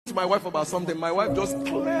to my wife about something. My wife just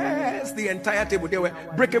clears the entire table. There were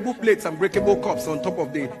breakable plates and breakable cups on top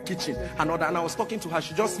of the kitchen and all that. And I was talking to her.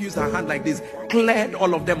 She just used her hand like this, cleared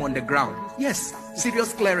all of them on the ground. Yes,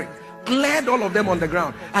 serious clearing. Cleared all of them on the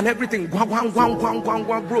ground, and everything broke and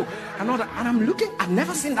all that. And I'm looking, I've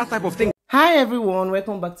never seen that type of thing. Hi everyone,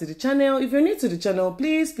 welcome back to the channel. If you're new to the channel,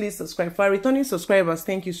 please subscribe. For our returning subscribers,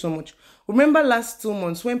 thank you so much. Remember last 2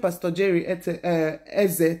 months when Pastor Jerry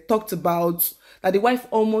Eze talked about that the wife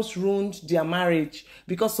almost ruined their marriage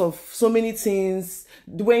because of so many things.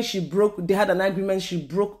 When they had an argument, she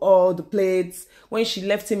broke all the plates. When she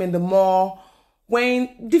left him in the mall,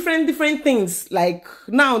 when different things. Like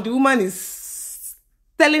now the woman is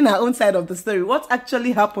telling her own side of the story. What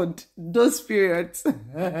actually happened those periods?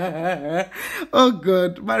 Oh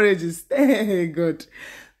God, marriage is good.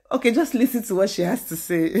 Okay, just listen to what she has to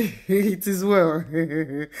say. It is well.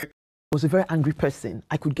 I was a very angry person.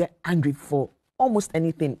 I could get angry for almost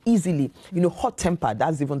anything easily. You know, hot-tempered,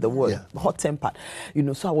 that's even the word. Yeah. Hot-tempered. You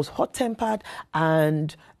know, so I was hot-tempered,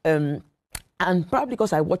 and probably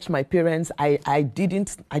because I watched my parents, I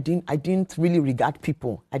didn't really regard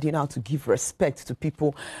people. I didn't know how to give respect to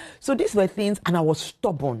people. So these were things, and I was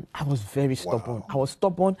stubborn. I was very stubborn. Wow. I was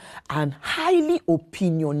stubborn and highly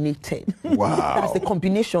opinionated. Wow. That's the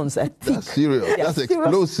combinations. That's serious. That's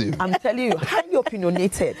explosive. I'm telling you, highly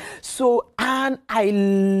opinionated. So, and I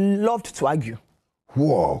loved to argue.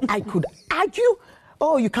 Whoa. I could argue.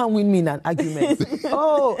 Oh, you can't win me in an argument.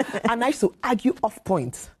 Oh, and I used to argue off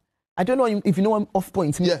point. I don't know if you know what off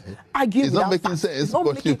point means. Yeah. Argue it's not making sense.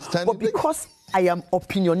 But because I am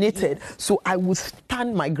opinionated, so I will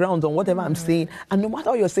stand my ground on whatever I'm saying. And no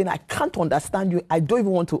matter what you're saying, I can't understand you. I don't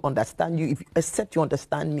even want to understand you except you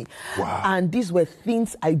understand me. Wow. And these were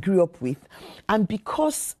things I grew up with. And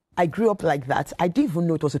because I grew up like that, I didn't even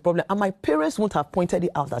know it was a problem. And my parents wouldn't have pointed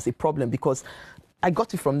it out as a problem because I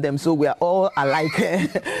got it from them, so we are all alike.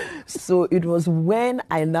 So it was when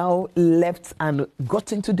I now left and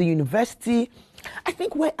got into the university, I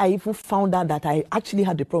think where I even found out that I actually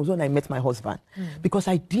had the problem when I met my husband. Because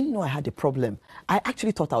I didn't know I had a problem. I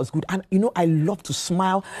actually thought I was good. And, you know, I love to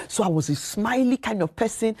smile. So I was a smiley kind of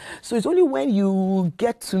person. So it's only when you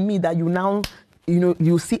get to me that you now, you know,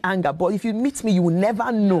 you see anger. But if you meet me, you will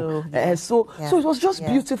never know. So it was just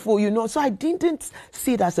beautiful, you know. So I didn't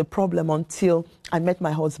see it as a problem until I met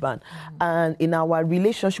my husband. And in our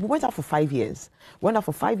relationship, we went out for 5 years. We went out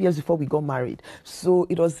for 5 years before we got married. So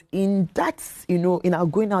it was in that, you know, in our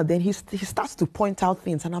going out, then he starts to point out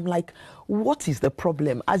things. And I'm like, what is the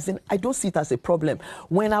problem? As in, I don't see it as a problem.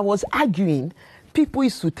 When I was arguing, people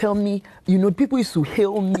used to tell me, you know, people used to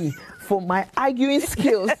hail me for my arguing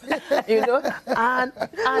skills, you know, and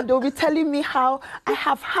they'll be telling me how I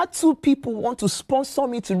have had 2 people want to sponsor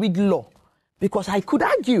me to read law because I could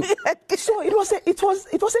argue. So it was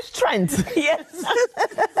a strength. Yes.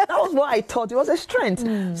 That was what I thought. It was a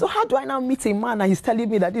strength. So how do I now meet a man and he's telling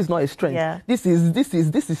me that this is not a strength? Yeah. This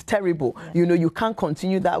is terrible. Yeah. You know, you can't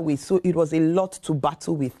continue that way. So it was a lot to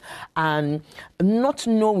battle with. And not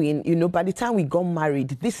knowing, you know, by the time we got married,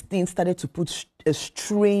 this thing started to put a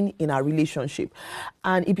strain in our relationship.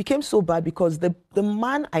 And it became so bad because the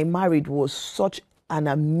man I married was such an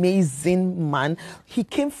amazing man. He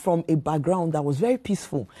came from a background that was very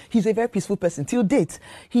peaceful. He's a very peaceful person. Till date,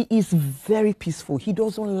 he is very peaceful. He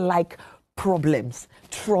doesn't like problems,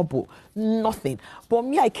 trouble, nothing. But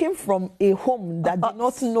me, I came from a home that did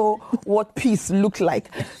not know what peace looked like.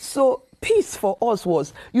 So peace for us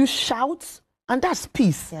was you shout, and that's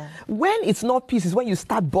peace. Yeah. When it's not peace is when you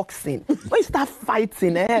start boxing, when you start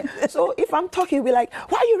fighting. So if I'm talking, we're like,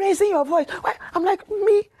 why are you raising your voice? Why? I'm like,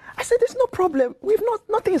 me. I said, there's no problem.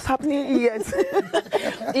 Nothing is happening yet.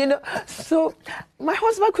 You know, so my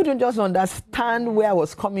husband couldn't just understand where I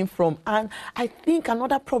was coming from. And I think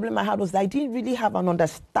another problem I had was that I didn't really have an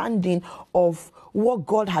understanding of what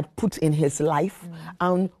God had put in his life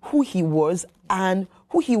and who he was and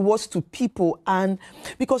who he was to people. And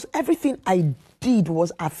because everything I did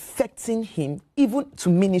was affecting him, even to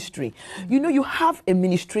ministry. You know, you have a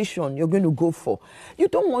ministration you're going to go for. You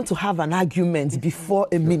don't want to have an argument before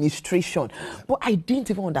a ministration. But I didn't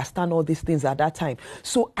even understand all these things at that time.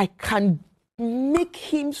 So I can make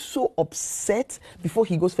him so upset before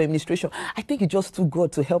he goes for administration. I think it just took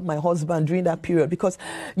God to help my husband during that period, because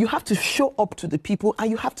you have to show up to the people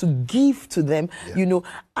and you have to give to them, you know.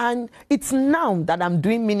 And it's now that I'm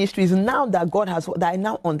doing ministries, now that God has, that I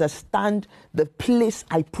now understand the place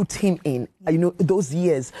I put him in those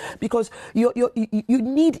years, because you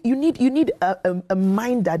need a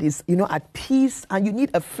mind that is, at peace, and you need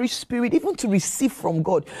a free spirit even to receive from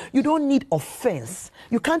God. You don't need offense.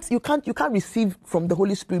 You can't receive from the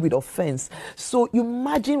Holy Spirit with offense. So you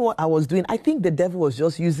imagine what I was doing. I think the devil was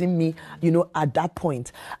just using me, at that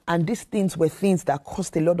point. And these things were things that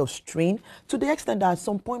caused a lot of strain, to the extent that at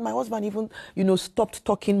some point my husband even, stopped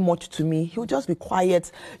talking much to me. He would just be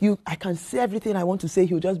quiet. I can say everything I want to say.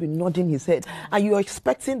 He would just be nodding his head. And you're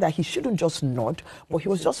expecting that he shouldn't just nod, but he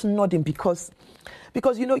was just nodding because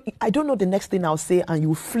I don't know the next thing I'll say, and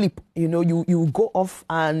you flip, you go off,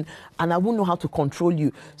 and I won't know how to control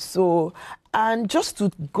you. So, and just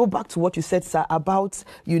to go back to what you said, sir, about,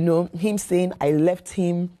 him saying I left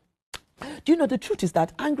him. Do you know, the truth is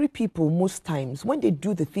that angry people, most times, when they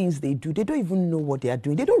do the things they do, they don't even know what they are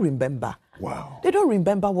doing. They don't remember. Wow. They don't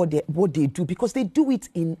remember what they do, because they do it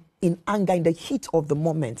in anger, in the heat of the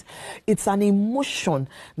moment. It's an emotion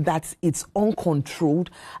that it's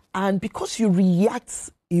uncontrolled. And because you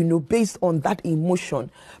react, based on that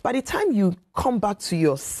emotion, by the time you come back to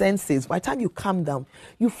your senses, by the time you calm down,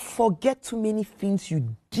 you forget too many things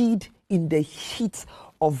you did in the heat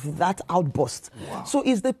of that outburst. Wow. So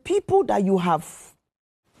it's the people that you have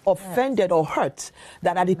offended or hurt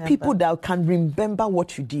that are the people that can remember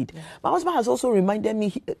what you did. Yeah. My husband has also reminded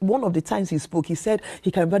me, one of the times he spoke, he said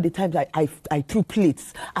he can remember the times I threw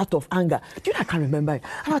plates out of anger. Do you know, I can't remember it.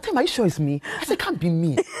 And I tell him, are you sure it's me? I said, it can't be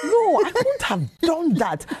me. No, I couldn't have done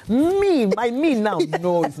that. By me now.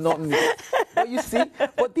 No, it's not me. But you see,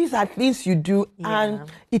 but these are things you do, and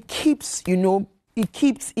it keeps, it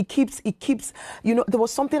keeps, there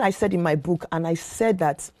was something I said in my book, and I said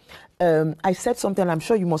that, I said something, I'm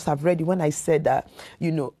sure you must have read it, when I said that,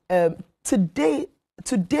 today,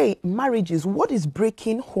 marriages, what is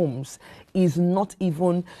breaking homes is not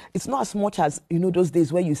even, it's not as much as, those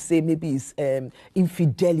days where you say maybe it's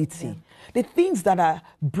infidelity. Yeah. The things that are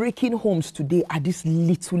breaking homes today are these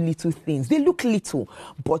little things. They look little,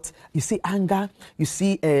 but you see anger, you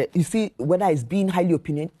see whether it's being highly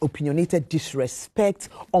opinionated, disrespect,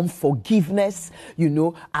 unforgiveness,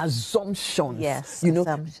 assumptions. Yes,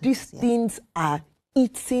 assumptions, these things are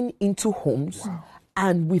eating into homes. Wow.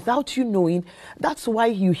 And without you knowing, that's why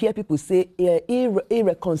you hear people say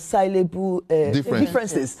irreconcilable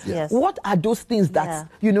differences. Yes. What are those things that,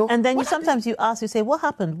 And then sometimes you ask, you say, what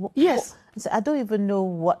happened? Yes. I don't even know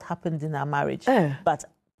what happened in our marriage, but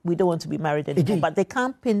we don't want to be married anymore. But they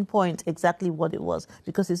can't pinpoint exactly what it was,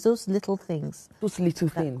 because it's those little things. Those little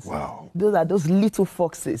things. Wow. Those are those little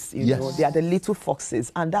foxes, you know. They are the little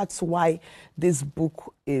foxes. And that's why this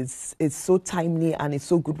book is so timely, and it's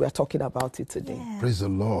so good we're talking about it today. Yeah. Praise the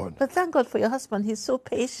Lord. But thank God for your husband. He's so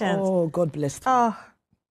patient. Oh, God blessed me. Oh,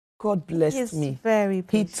 God blessed he's me. Very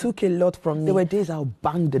patient. He took a lot from me. There were days I'll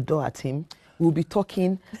bang the door at him. We'll be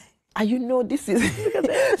talking. And this is,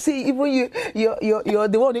 see, even you're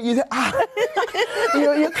the one that you say,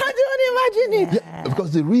 you can't even imagine it. Yeah,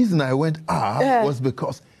 because the reason I went, was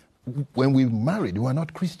because when we married, we were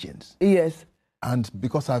not Christians. Yes. And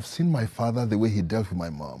because I've seen my father, the way he dealt with my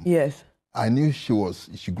mom. Yes. I knew she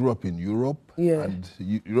grew up in Europe. Yeah. And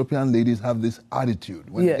European ladies have this attitude.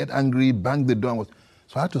 When they get angry, bang the door.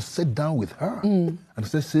 So I had to sit down with her and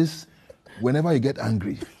say, sis, whenever you get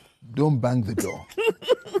angry, don't bang the door.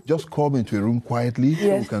 Just call me into a room quietly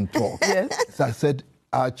so we can talk. Yes. So I said,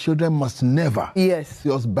 our children must never see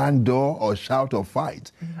us bang door or shout or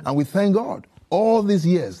fight. And we thank God. All these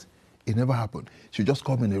years, it never happened. She just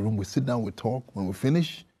called me in a room, we sit down, we talk. When we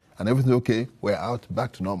finish and everything's okay, we're out,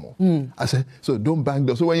 back to normal. I said, so don't bang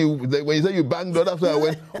door. So when you say you bang door, that's why I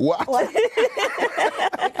went, what?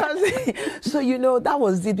 Because, that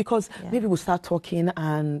was it. Because maybe we'll start talking,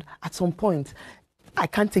 and at some point, I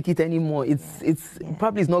can't take it anymore. It's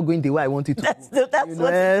probably not going the way I want it to. That's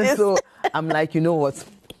what it is. So I'm like, you know what?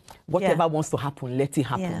 Whatever wants to happen, let it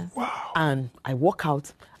happen. Yeah. Wow. And I walk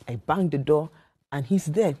out, I bang the door, and he's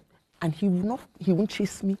there. And he won't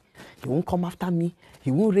chase me. He won't come after me. He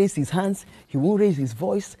won't raise his hands. He won't raise his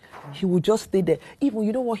voice. He will just stay there. Even,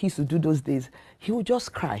 you know what he used to do those days? He would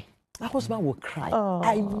just cry. My husband will cry. Oh.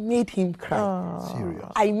 I made him cry. Oh. Serious.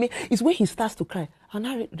 It's when he starts to cry. And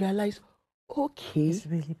I realize, okay. It's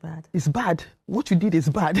really bad. It's bad. What you did is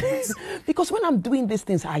bad. Because when I'm doing these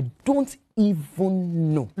things, I don't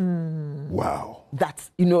even know. Wow. That,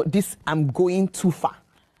 this, I'm going too far.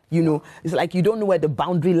 It's like you don't know where the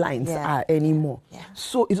boundary lines are anymore. Yeah.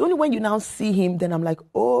 So it's only when you now see him, then I'm like,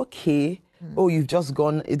 okay, you've just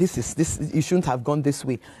gone, this, you shouldn't have gone this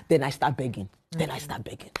way. Then I start begging. Then I start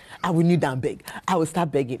begging. I will kneel down, beg. I will start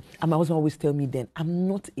begging. And my husband always tell me then, I'm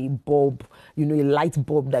not a bulb, a light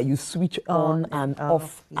bulb that you switch on and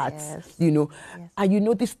off at,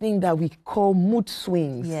 And this thing that we call mood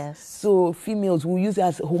swings. Yes. So females will use it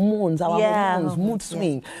as hormones, hormones, mood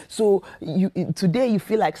swing. So today you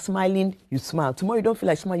feel like smiling, you smile. Tomorrow you don't feel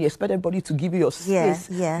like smiling, you expect everybody to give you your space.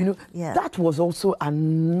 That was also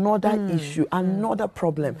another issue, another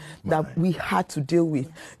problem that we had to deal with,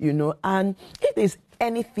 And if there's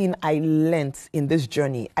anything I learned in this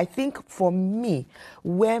journey, I think for me,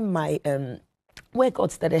 where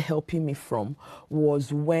God started helping me from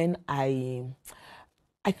was when I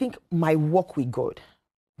think my walk with God,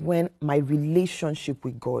 when my relationship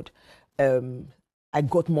with God, I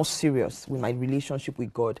got more serious with my relationship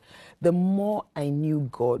with God. The more I knew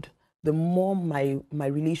God, the more my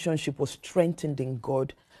relationship was strengthened in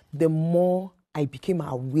God, the more I became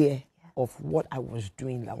aware of what I was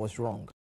doing that was wrong.